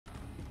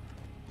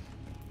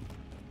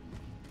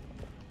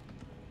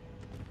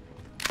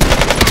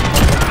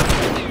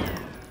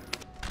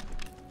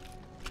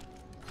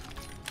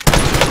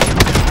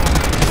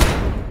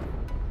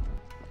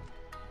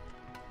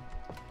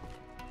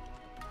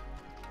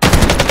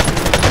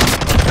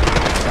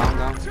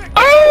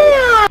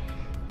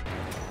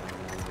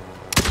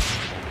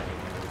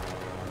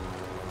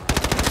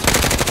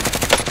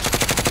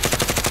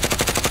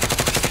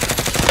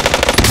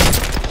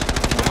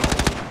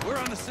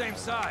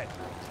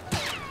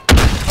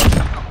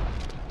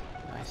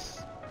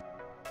Nice.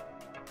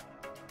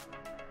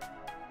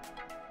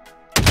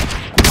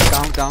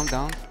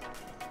 Down.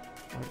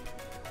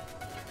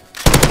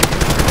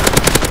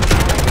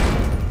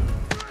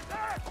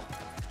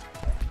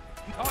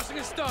 Tossing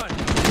a stun.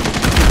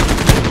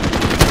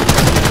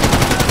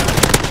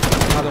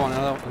 Another one.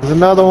 There's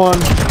another one.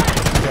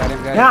 Got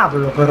him.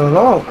 Diablo, pero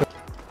loco.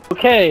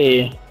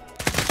 Okay.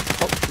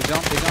 Oh, they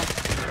jump.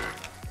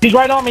 He's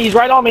right on me.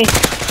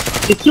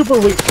 He's super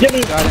weak. Get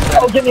me. Got him.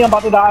 Oh, get me. I'm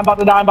about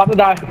to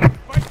die.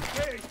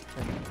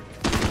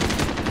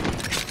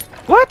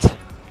 What?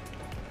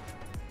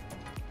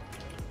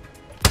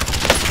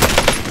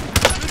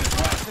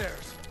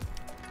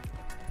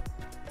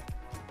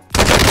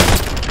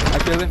 I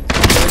killed him.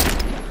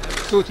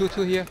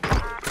 Two here.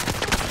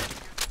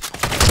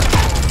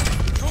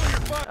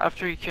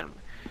 After you kill me.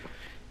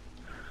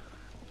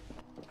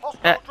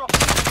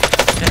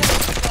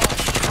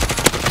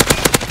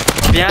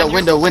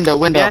 Window.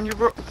 Behind you,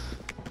 bro.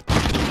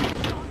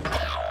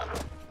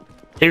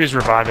 He was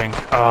reviving.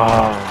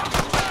 Oh.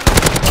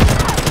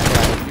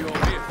 You owe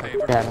me a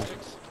favor. Yeah.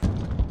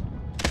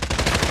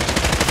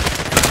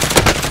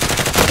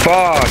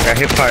 Fuck, I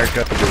hit fire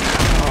cover.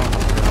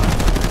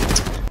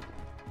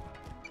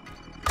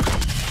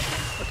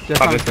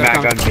 Oh, this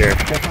mag gun's here.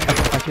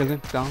 I killed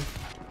him. Down.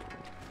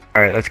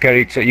 Alright, let's get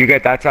each. You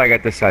get that side, I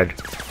get this side.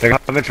 They're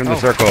coming from the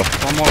circle.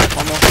 One more.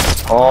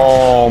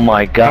 Oh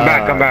my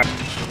god. Come back.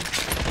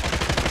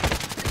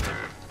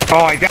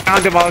 Oh, I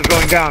downed him while I was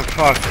going down.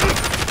 Fuck.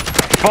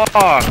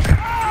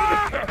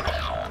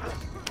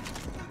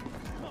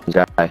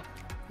 Die.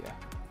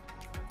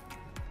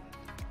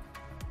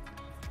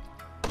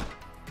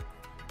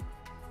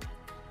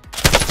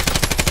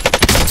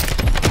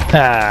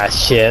 Ah,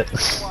 shit.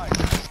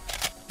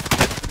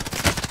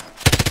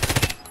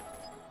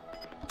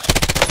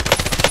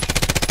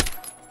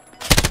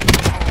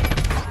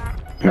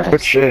 Nice.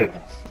 Good shit.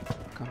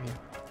 Come here.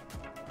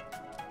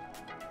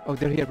 Oh,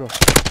 they're here, bro.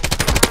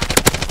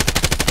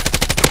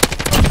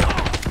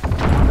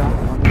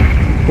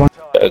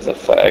 That's a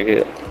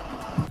faggot.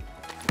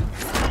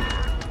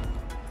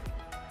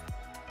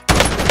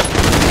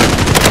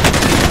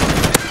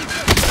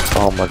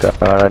 Oh my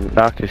god, I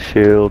knocked his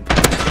shield.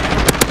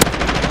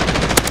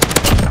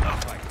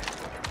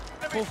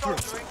 Pull through.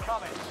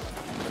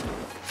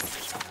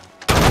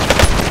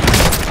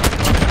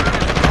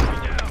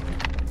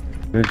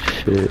 Good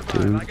shit,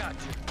 dude. I got you.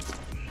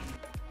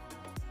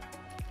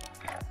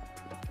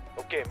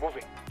 Okay,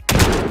 moving.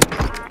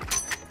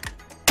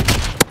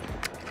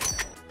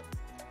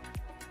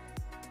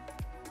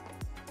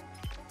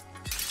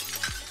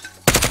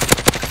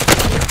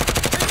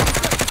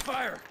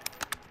 Fire.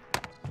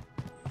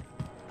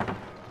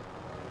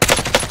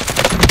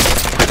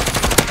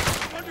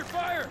 Under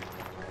fire.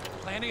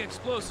 Planting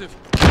explosive.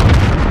 Do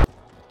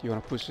you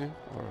wanna push him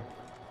or?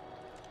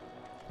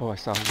 Oh, I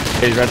saw him.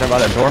 He's right there by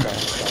that door.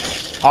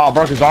 Oh,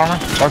 broke his armor.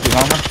 Got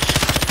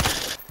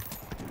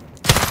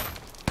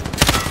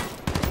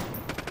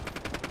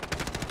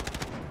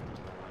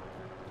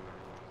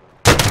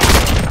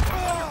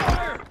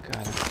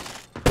him.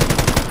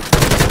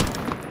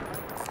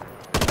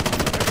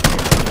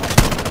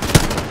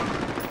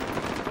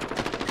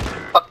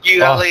 Fuck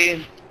you,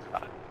 Ellie.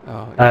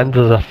 Oh, And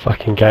there's a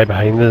fucking guy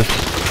behind us.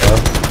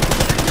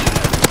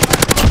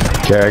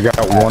 Okay, I got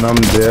one of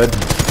them dead.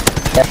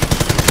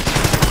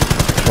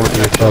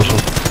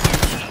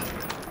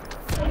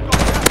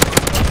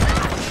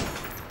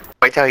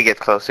 Wait till he gets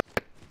closer.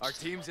 Our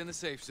team's in the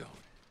safe zone.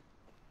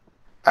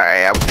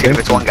 Alright, I will see if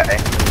it's one guy.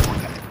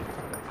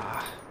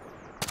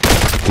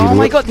 Oh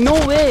my god, no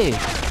way!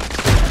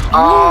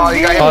 Oh,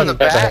 you got him in the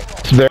back.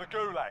 There. The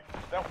Gulag.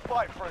 They'll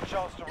fight for a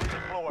chance to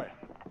redeploy.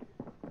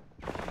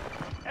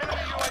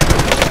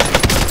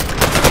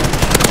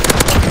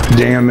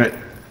 Damn it.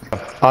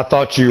 I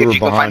thought you If were you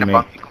can find behind a me.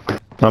 bunker,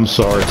 I'm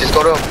sorry.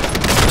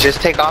 just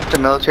take off to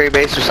military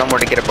base or somewhere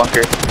to get a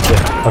bunker.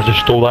 I just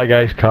stole that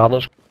guy's car.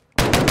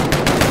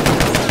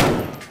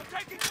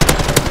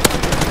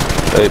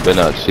 They better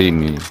not see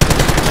me.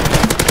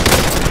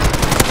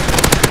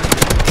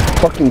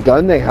 Fucking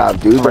gun they have,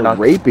 dude. They're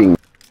raping.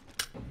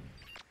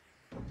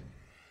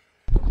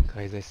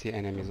 Guys, I see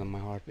enemies on my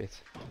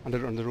heartbeat. On the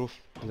roof,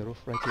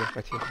 right here.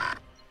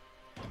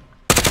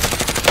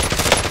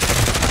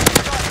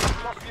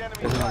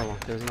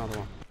 There's another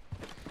one.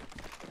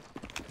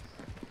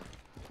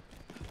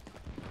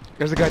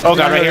 There's a guy. Oh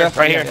god, right here.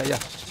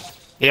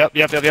 Yeah.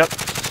 Yep.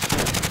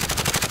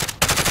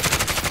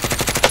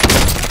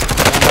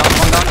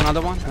 One down,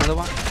 another one.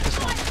 This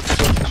one.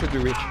 It should be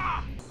weak.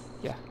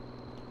 Yeah.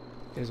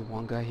 There's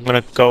one guy here. I'm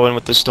gonna go in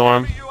with the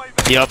storm.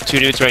 Yep, 2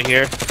 dudes right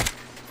here.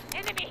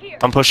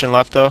 I'm pushing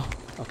left though.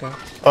 Okay.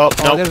 Oh,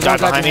 nope, there's guy one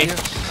guy behind me. here.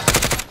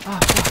 Ah,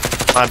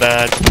 fuck. My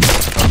bad.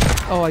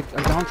 Oh, I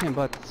downed him,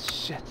 but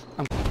shit.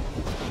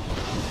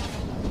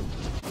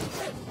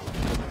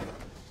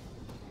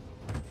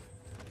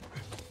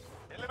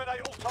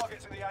 Eliminate all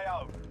targets in the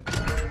AO.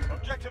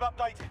 Objective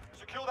updated.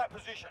 Secure that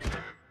position.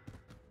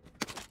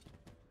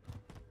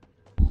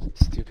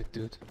 Stupid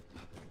dude.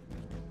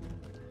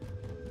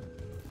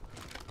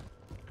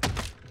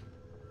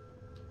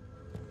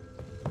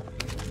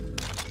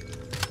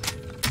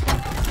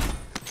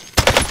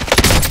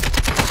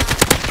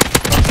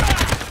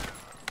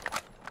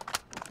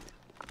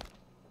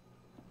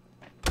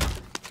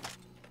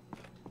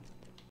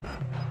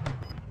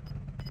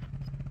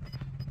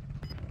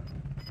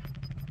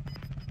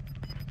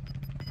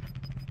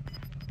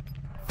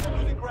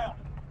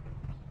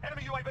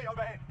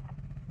 overhead.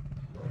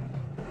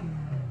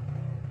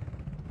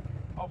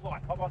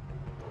 Offline, hop on.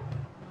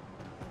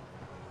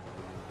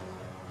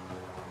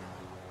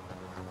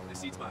 The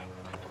seat's mine.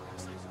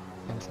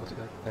 Yeah, let's go to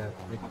the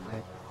recon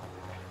flag.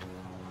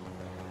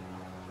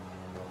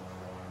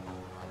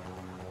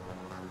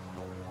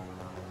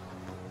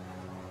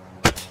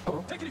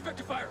 Oh, Taking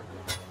effective fire.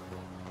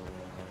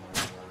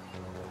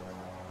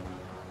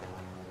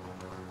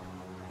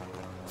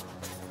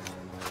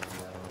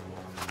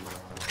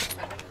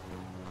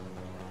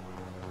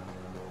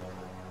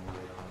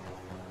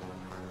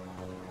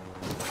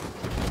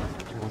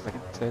 give me 1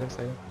 second. Stay there,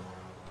 stay there.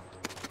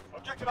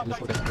 Objective Just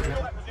hold updated. it. Secure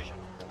that position.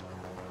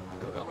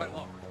 Go, go. Right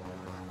along.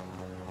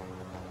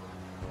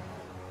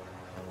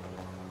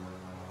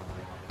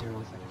 Give me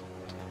 1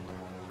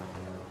 second.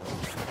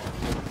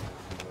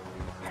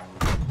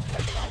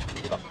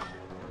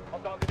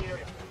 Hostiles in the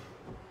area.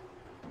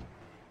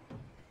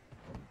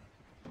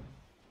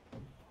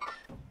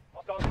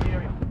 Hostiles in the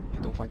area.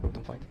 Yeah, don't fight, bro,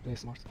 don't fight. Play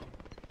smart.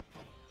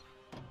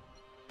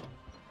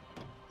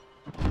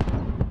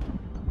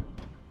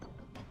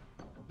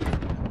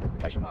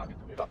 Location marked.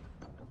 Move up.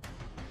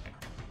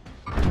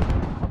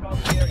 Hostiles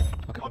in the area.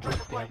 Okay, Contract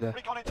they have complete. the...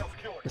 Recon intel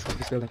secured. Let's go to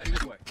this building. Heading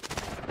this way.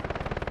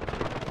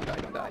 Don't die,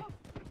 don't die.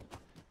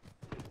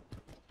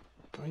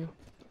 Where are you?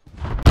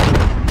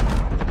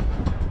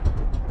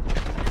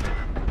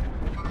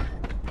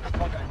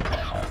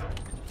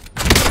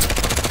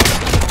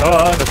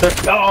 Oh, that's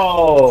it.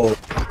 No!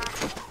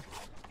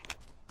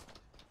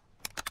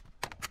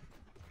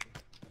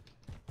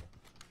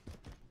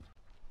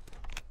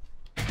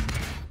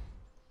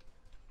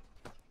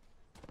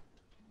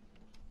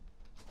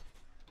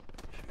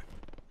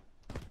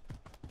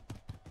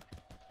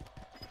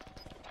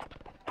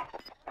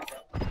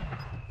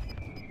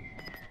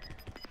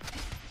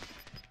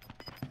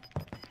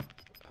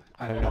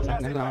 I don't know,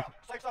 Gas no, no. inbound.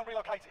 Safe zone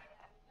relocated.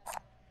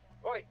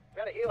 Oi,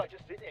 found a healer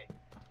just sitting there.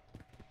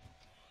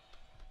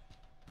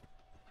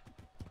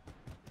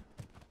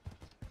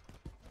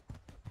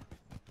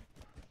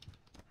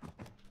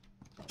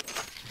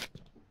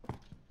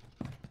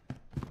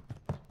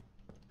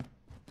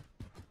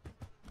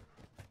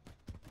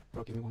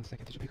 Bro, give me 1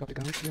 second. Did you pick up the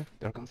guns here?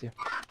 There are guns here.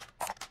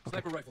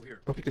 Sniper rifle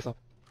here. Bro, pick this up.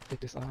 Pick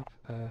this up.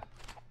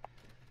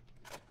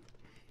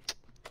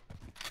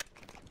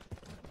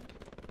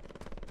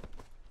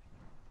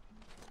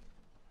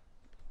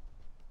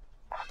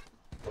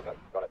 Okay,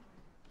 got it.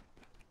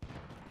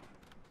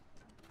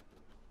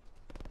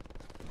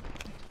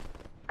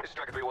 This is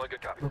Striker 3-1,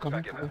 good copy. Bro, come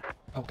here, Back come in here.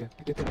 Okay,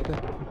 get there, get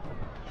there.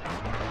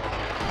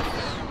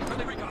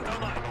 Friendly recon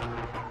online.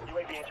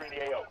 UAV entering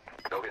the AO.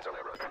 No hits on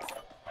that road.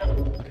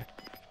 Okay.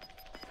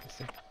 Let's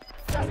see.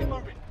 Gas is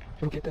moving.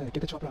 Bro, get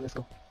the chopper and let's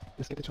go.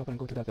 Let's get the chopper and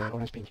go to that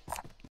orange pink.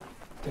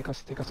 Take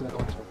us to that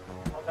orange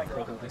one. Go,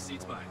 go, go. The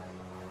seat's mine.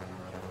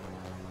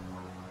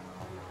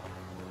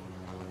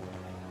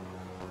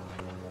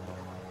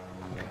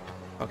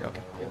 Okay,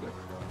 okay, yeah, good.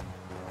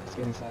 Let's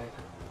get inside.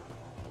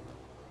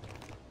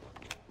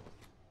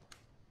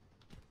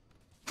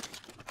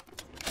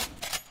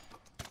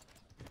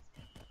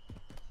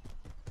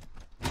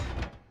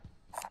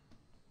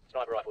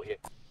 Sniper rifle here.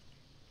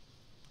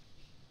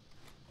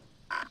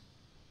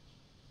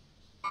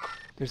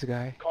 There's a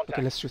guy. Contact.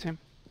 Okay, let's shoot him.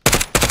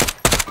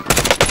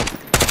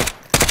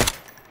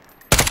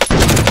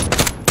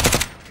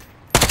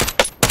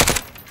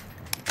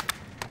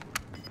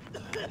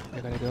 I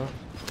gotta go.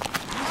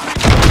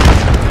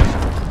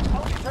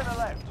 Only to the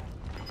left.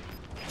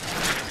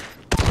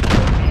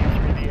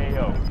 Entering the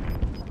AO.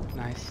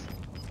 Nice.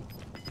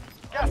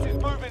 Gas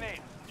is moving in.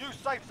 New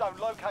safe zone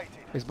located.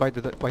 He's by the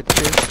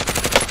stairs.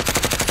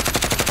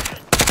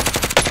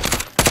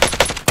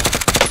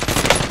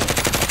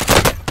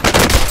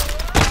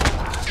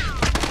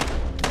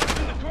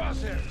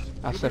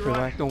 I'll step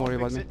revive. Don't worry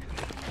about me.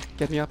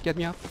 Get me up, get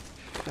me up.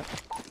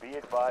 Be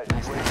advised,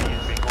 Nice.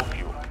 UAV is bingo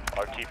fuel.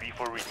 RTB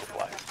for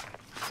resupply.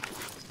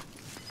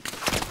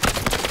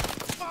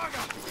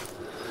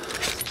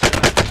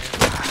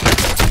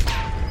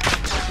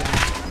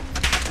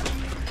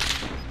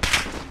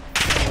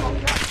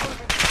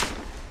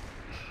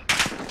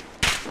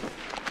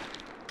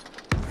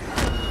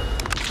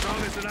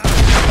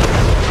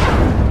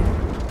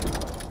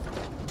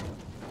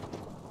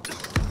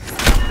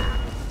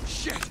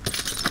 Shit!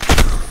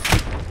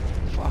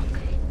 Fuck.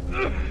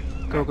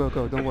 Go, go,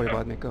 go. Don't worry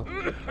about me. Go.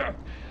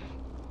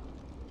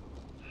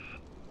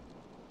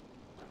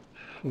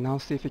 Now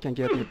see if you can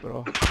get me,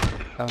 bro.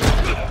 Four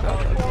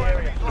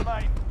enemies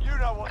remain. You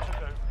know what to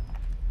do.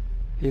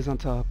 He's on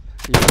top.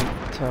 He's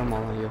on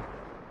thermal on you.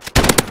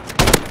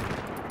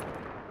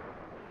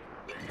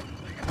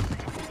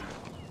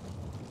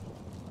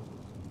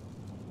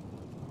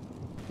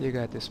 You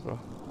got this, bro.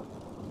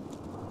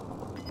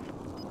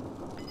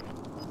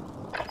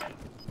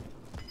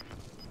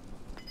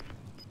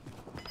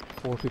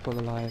 Four people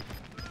alive.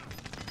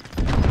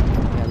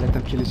 Yeah, let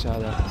them kill each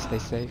other. Stay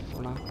safe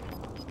for now.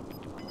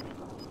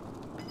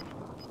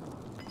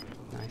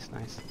 Nice,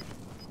 nice.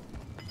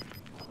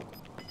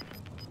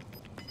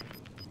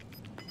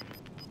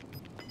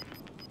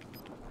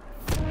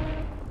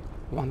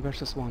 One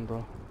versus one,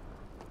 bro.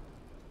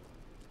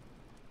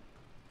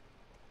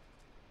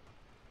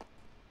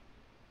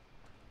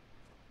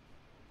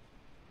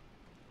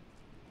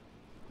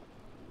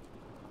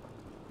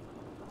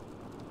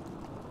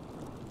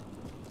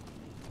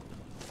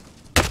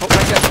 Oh,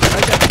 right there,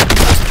 right there.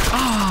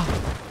 Oh,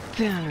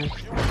 damn it.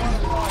 You're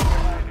one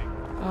side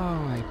remaining. Oh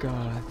my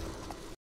god.